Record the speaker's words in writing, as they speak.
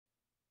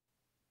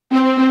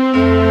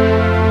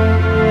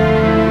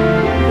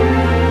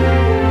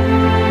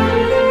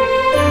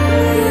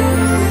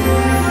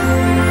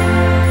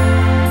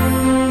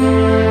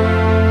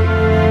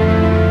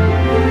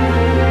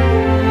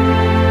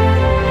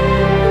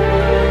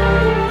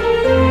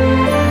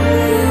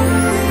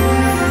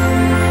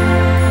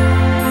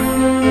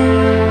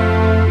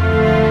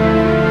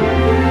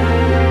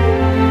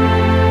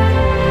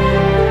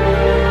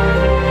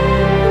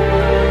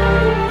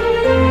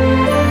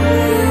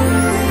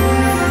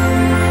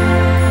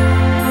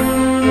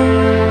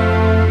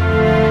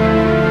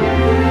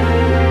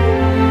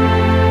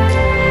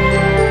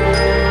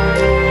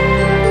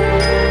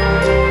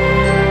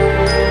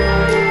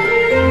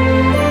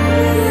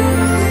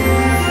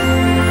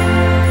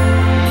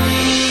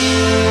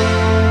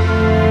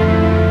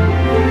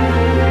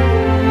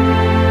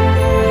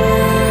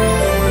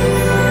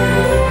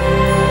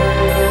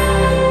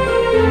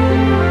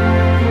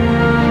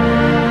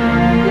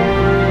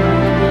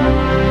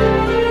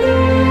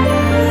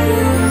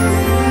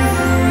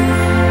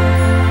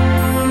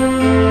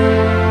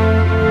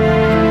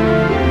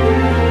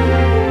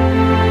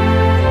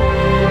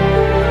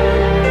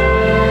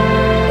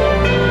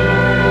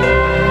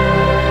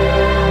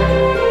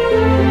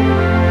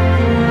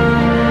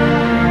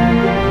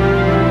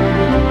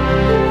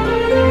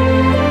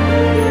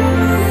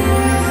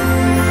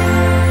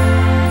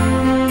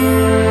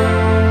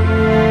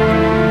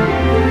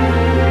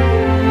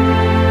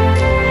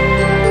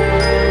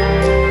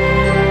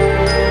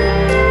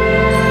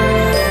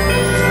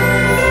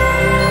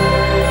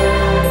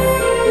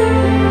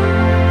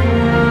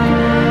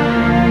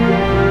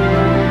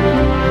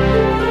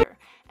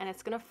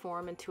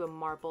into a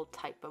marble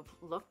type of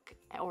look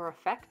or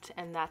effect,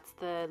 and that's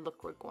the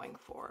look we're going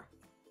for.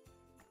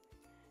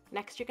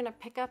 Next, you're gonna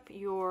pick up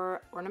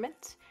your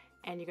ornament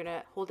and you're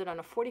gonna hold it on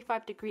a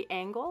 45-degree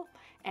angle,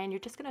 and you're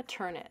just gonna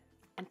turn it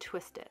and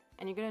twist it.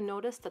 And you're gonna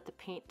notice that the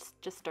paint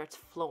just starts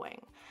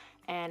flowing,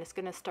 and it's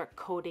gonna start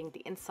coating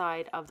the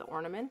inside of the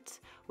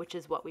ornament, which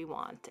is what we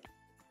want.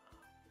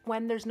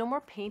 When there's no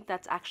more paint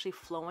that's actually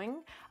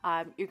flowing,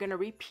 you're gonna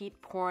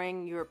repeat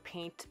pouring your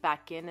paint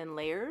back in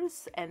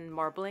layers and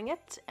marbling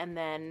it, and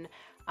then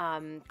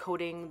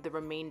coating the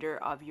remainder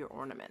of your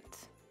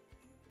ornament.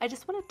 I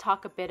just want to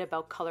talk a bit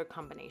about color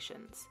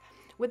combinations.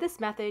 With this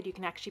method, you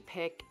can actually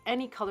pick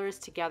any colors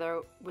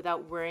together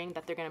without worrying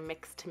that they're gonna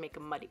mix to make a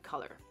muddy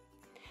color.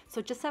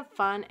 So just have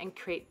fun and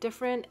create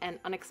different and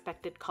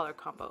unexpected color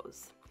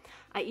combos.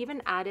 I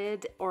even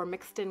added or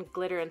mixed in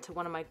glitter into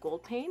one of my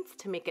gold paints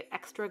to make it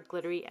extra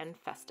glittery and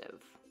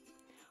festive.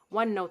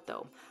 One note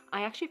though,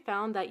 I actually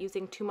found that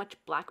using too much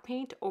black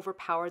paint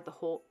overpowered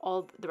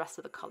all the rest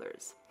of the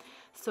colors.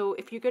 So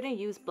if you're going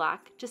to use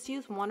black, just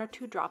use 1 or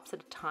 2 drops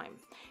at a time.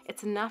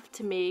 It's enough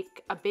to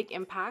make a big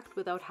impact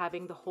without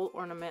having the whole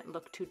ornament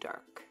look too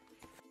dark.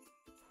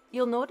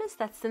 You'll notice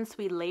that since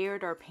we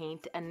layered our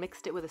paint and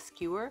mixed it with a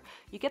skewer,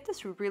 you get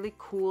this really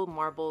cool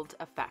marbled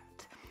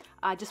effect.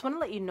 I just want to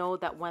let you know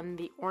that when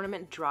the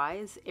ornament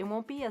dries, it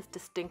won't be as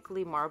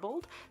distinctly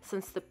marbled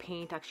since the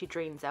paint actually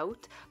drains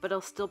out, but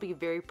it'll still be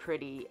very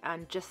pretty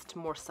and just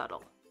more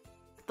subtle.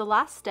 The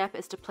last step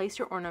is to place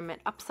your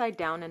ornament upside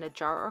down in a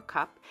jar or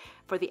cup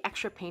for the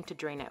extra paint to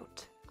drain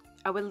out.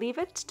 I would leave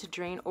it to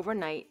drain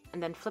overnight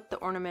and then flip the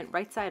ornament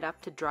right side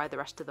up to dry the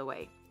rest of the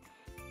way.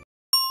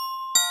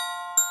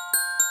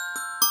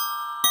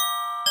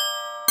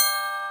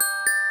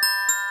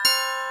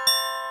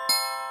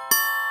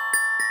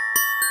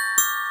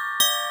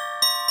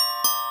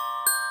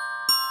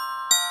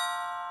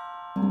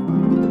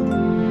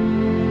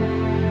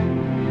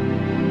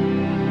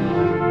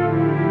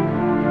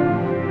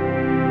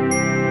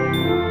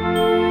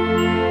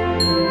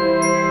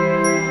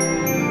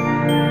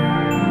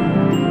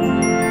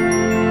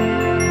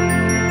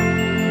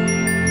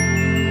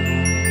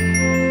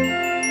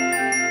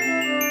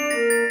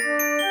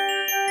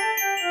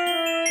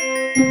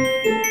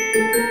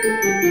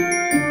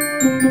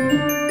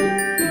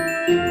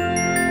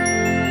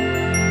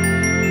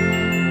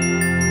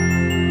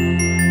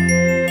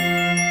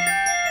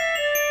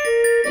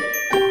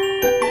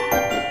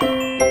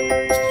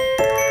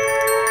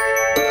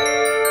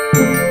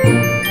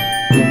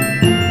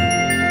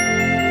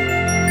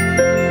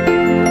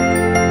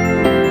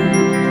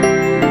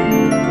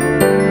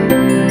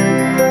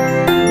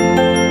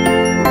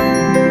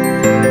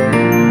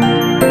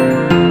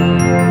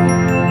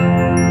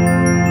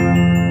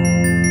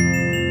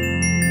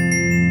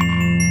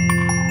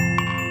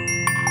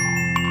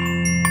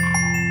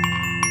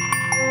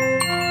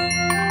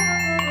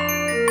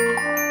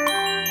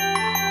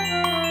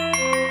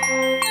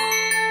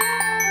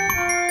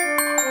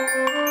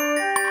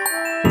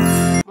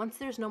 Once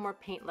there's no more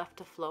paint left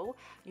to flow,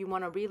 you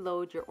want to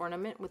reload your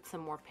ornament with some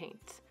more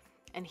paint.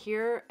 And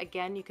here,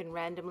 again, you can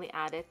randomly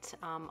add it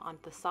on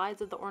the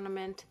sides of the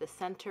ornament, to the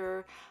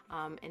center,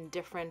 in a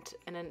different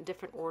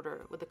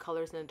order, with the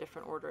colors in a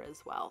different order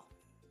as well.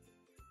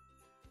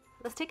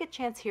 Let's take a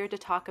chance here to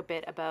talk a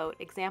bit about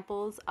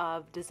examples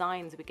of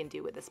designs we can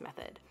do with this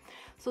method.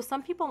 So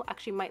some people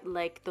actually might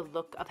like the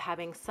look of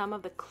having some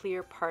of the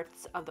clear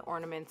parts of the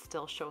ornament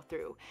still show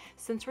through.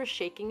 Since we're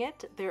shaking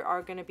it, there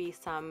are going to be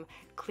some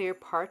clear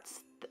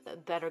parts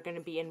that are going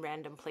to be in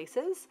random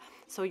places.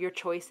 So your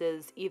choice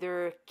is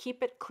either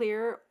keep it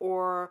clear,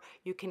 or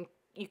you can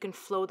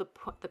flow the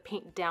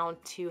paint down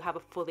to have a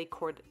fully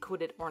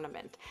coated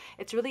ornament.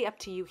 It's really up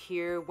to you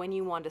here when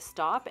you want to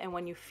stop and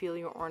when you feel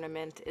your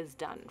ornament is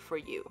done for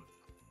you.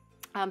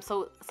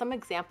 So some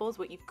examples,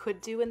 what you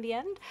could do in the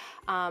end,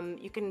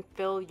 you can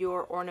fill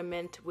your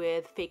ornament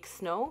with fake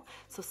snow.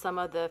 So some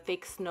of the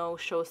fake snow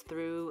shows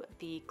through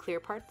the clear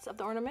parts of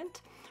the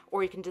ornament,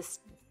 or you can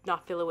just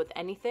not fill it with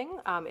anything.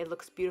 It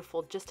looks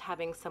beautiful just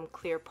having some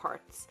clear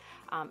parts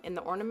in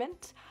the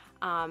ornament.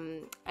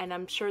 And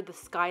I'm sure the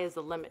sky is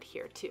the limit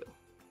here too.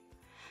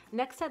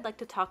 Next, I'd like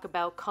to talk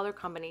about color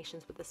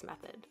combinations with this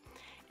method.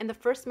 In the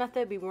first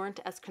method, we weren't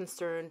as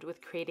concerned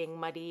with creating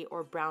muddy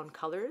or brown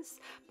colors,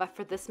 but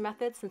for this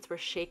method, since we're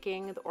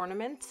shaking the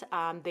ornament,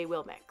 they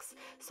will mix.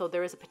 So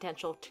there is a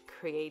potential to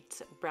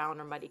create brown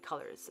or muddy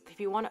colors. If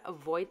you want to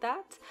avoid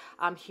that,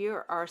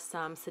 here are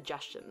some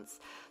suggestions.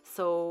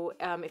 So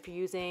if you're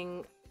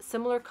using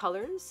similar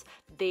colors,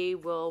 they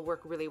will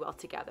work really well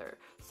together.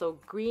 So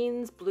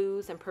greens,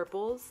 blues, and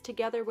purples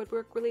together would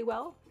work really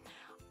well.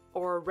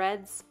 Or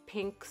reds,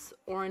 pinks,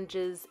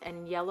 oranges,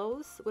 and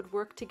yellows would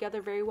work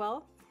together very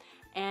well.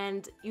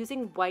 And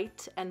using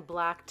white and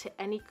black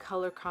to any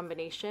color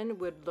combination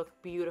would look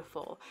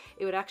beautiful.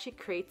 It would actually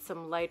create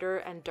some lighter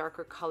and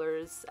darker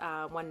colors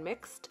when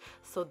mixed,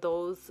 so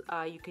those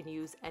you can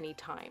use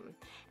anytime.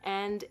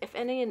 And if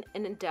any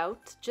in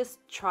doubt, just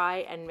try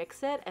and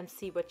mix it and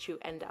see what you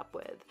end up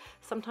with.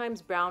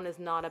 Sometimes brown is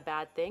not a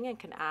bad thing and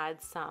can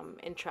add some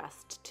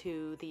interest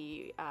to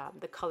the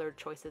colored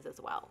choices as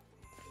well.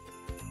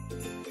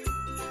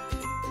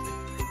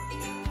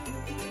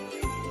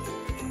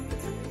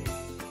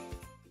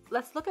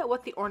 Let's look at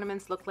what the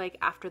ornaments look like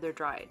after they're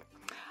dried.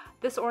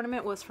 This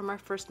ornament was from our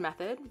first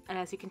method, and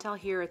as you can tell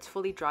here, it's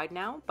fully dried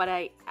now, but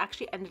I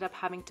actually ended up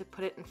having to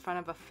put it in front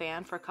of a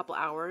fan for a couple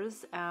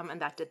hours,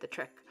 and that did the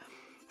trick.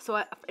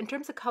 So in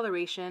terms of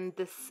coloration,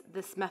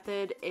 this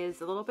method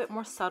is a little bit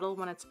more subtle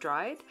when it's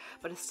dried,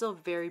 but it's still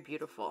very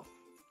beautiful.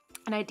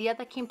 An idea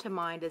that came to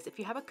mind is if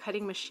you have a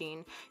cutting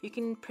machine, you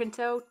can print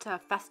out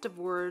festive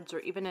words or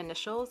even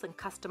initials and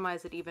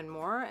customize it even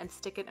more and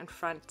stick it in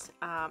front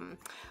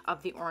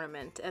of the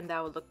ornament, and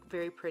that would look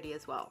very pretty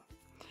as well.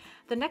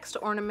 The next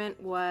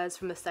ornament was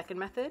from the second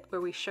method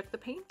where we shook the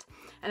paint,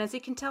 and as you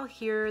can tell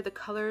here, the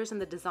colors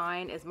and the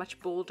design is much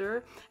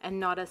bolder and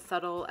not as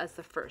subtle as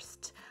the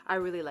first. I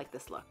really like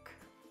this look.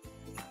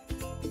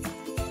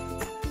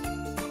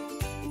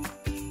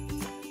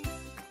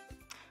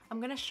 I'm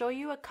going to show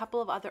you a couple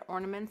of other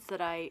ornaments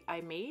that I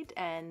made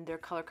and their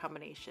color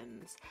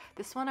combinations.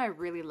 This one I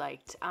really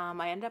liked.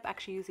 I ended up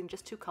actually using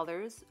just two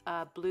colors,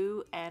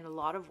 blue and a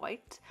lot of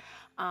white.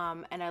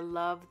 And I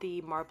love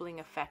the marbling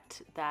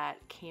effect that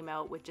came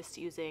out with just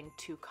using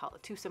two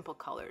simple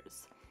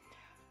colors.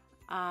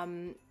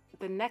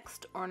 The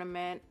next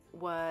ornament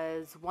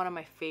was one of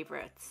my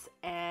favorites,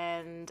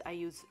 and I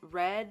used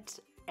red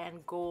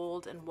and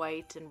gold and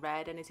white and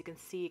red, and as you can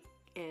see,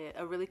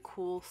 a really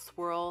cool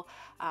swirl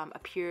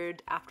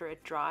appeared after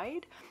it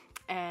dried,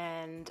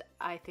 and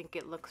I think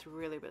it looks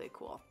really, really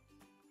cool.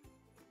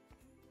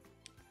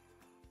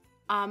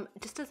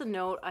 Just as a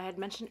note, I had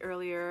mentioned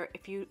earlier,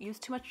 if you use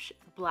too much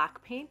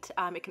black paint,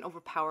 it can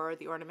overpower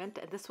the ornament,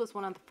 and this was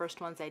one of the first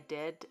ones I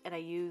did, and I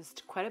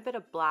used quite a bit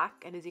of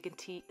black, and as you can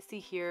see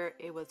here,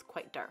 it was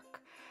quite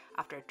dark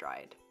after it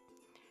dried.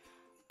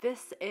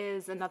 This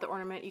is another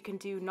ornament. You can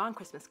do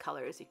non-Christmas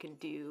colors.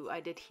 I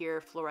did here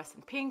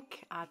fluorescent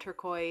pink,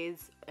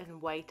 turquoise,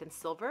 and white and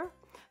silver.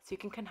 So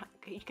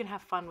you can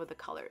have fun with the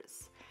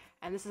colors.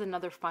 And this is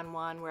another fun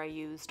one where I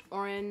used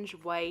orange,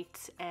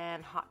 white,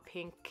 and hot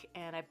pink,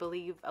 and I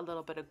believe a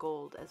little bit of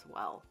gold as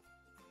well.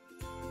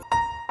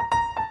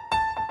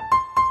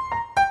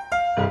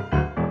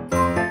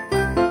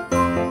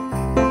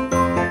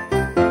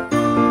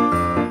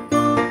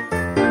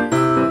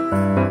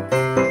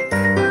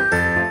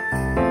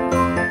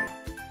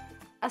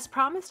 As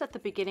promised at the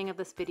beginning of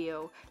this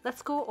video,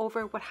 let's go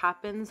over what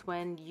happens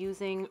when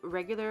using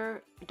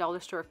regular dollar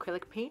store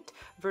acrylic paint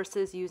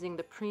versus using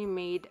the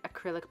pre-made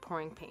acrylic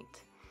pouring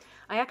paint.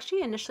 I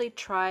actually initially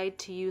tried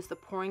to use the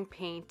pouring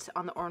paint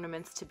on the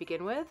ornaments to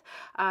begin with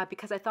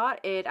because I thought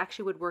it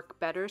actually would work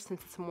better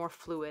since it's more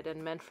fluid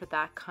and meant for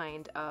that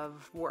kind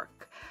of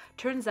work.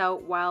 Turns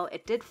out, while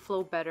it did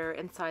flow better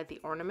inside the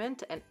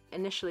ornament and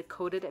initially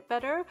coated it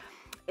better,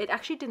 it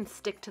actually didn't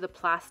stick to the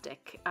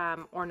plastic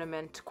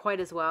ornament quite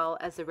as well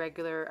as the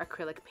regular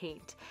acrylic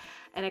paint,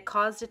 and it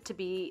caused it to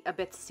be a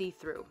bit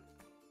see-through.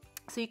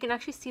 So you can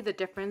actually see the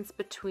difference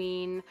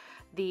between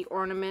the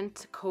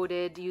ornament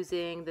coated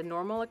using the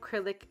normal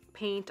acrylic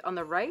paint on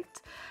the right,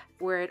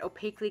 where it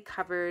opaquely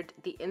covered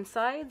the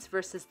insides,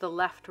 versus the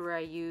left where I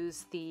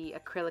used the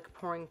acrylic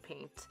pouring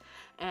paint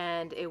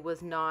and it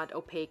was not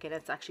opaque and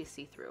it's actually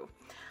see-through.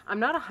 I'm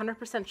not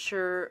 100%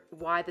 sure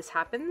why this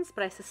happens,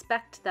 but I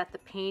suspect that the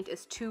paint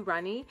is too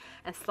runny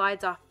and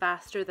slides off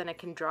faster than it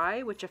can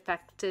dry, which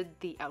affected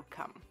the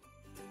outcome.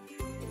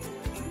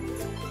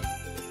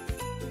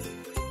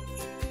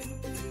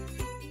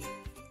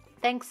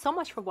 Thanks so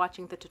much for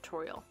watching the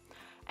tutorial,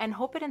 and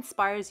hope it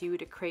inspires you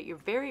to create your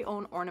very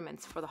own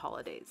ornaments for the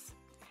holidays.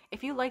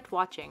 If you liked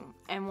watching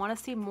and want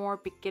to see more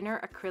beginner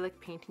acrylic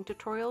painting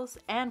tutorials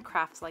and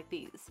crafts like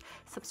these,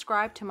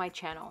 subscribe to my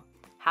channel.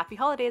 Happy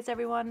holidays,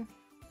 everyone!